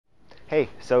Hey,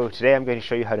 so today I'm going to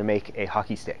show you how to make a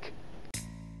hockey stick.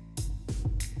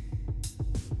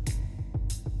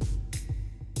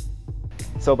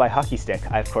 So by hockey stick,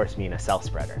 I of course mean a cell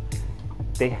spreader.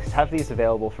 They have these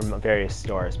available from various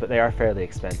stores, but they are fairly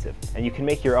expensive. And you can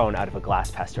make your own out of a glass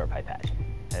Pasteur pipette,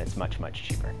 and it's much, much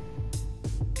cheaper.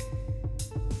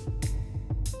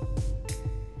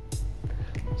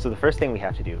 So the first thing we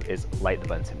have to do is light the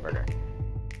Bunsen burner.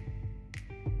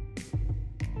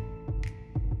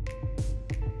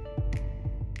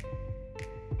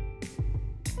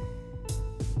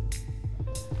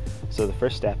 So the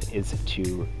first step is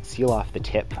to seal off the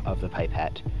tip of the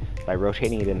pipette by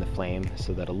rotating it in the flame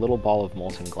so that a little ball of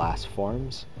molten glass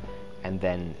forms and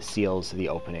then seals the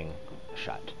opening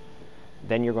shut.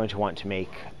 Then you're going to want to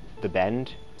make the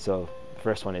bend. So the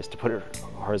first one is to put it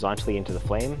horizontally into the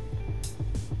flame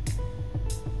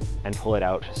and pull it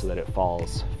out so that it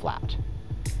falls flat.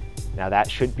 Now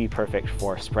that should be perfect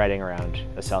for spreading around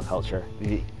a cell culture.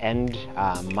 The end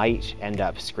might end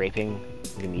up scraping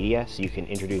the media, so you can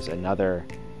introduce another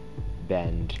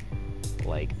bend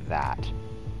like that.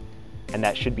 And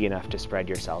that should be enough to spread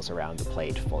your cells around the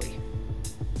plate fully.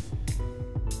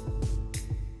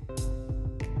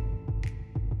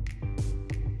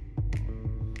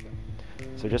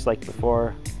 So just like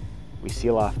before, we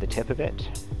seal off the tip of it,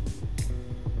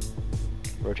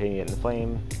 rotating it in the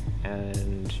flame,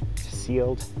 and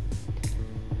sealed.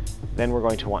 Then we're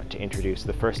going to want to introduce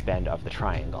the first bend of the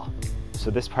triangle. So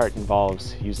this part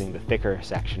involves using the thicker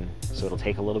section, so it'll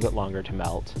take a little bit longer to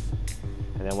melt.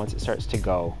 And then once it starts to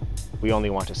go, we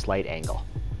only want a slight angle.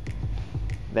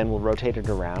 Then we'll rotate it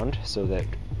around so that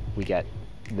we get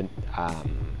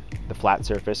the flat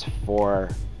surface for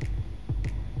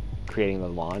creating the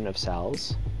lawn of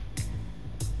cells.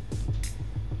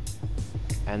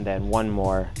 And then one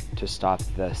more to stop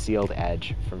the sealed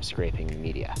edge from scraping the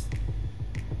media.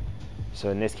 So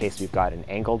in this case, we've got an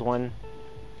angled one.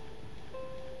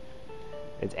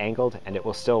 It's angled and it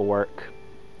will still work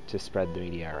to spread the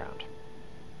media around.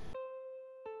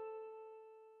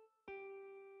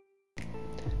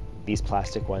 These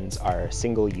plastic ones are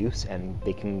single use and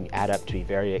they can add up to be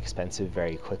very expensive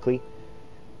very quickly.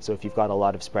 So if you've got a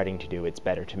lot of spreading to do, it's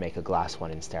better to make a glass one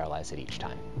and sterilize it each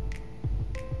time.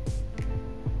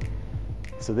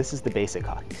 So this is the basic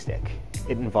hockey stick.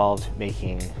 It involved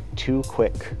making 2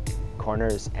 quick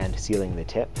corners and sealing the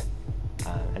tip.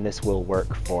 And this will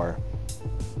work for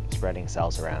spreading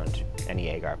cells around any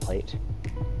agar plate.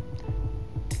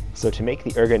 So to make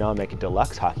the ergonomic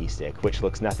deluxe hockey stick, which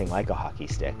looks nothing like a hockey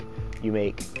stick, you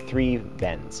make 3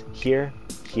 bends, here,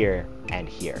 here, and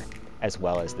here, as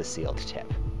well as the sealed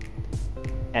tip.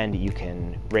 And you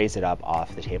can raise it up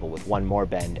off the table with one more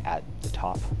bend at the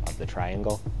top of the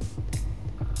triangle.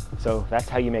 So that's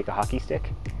how you make a hockey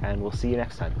stick, and we'll see you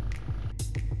next time.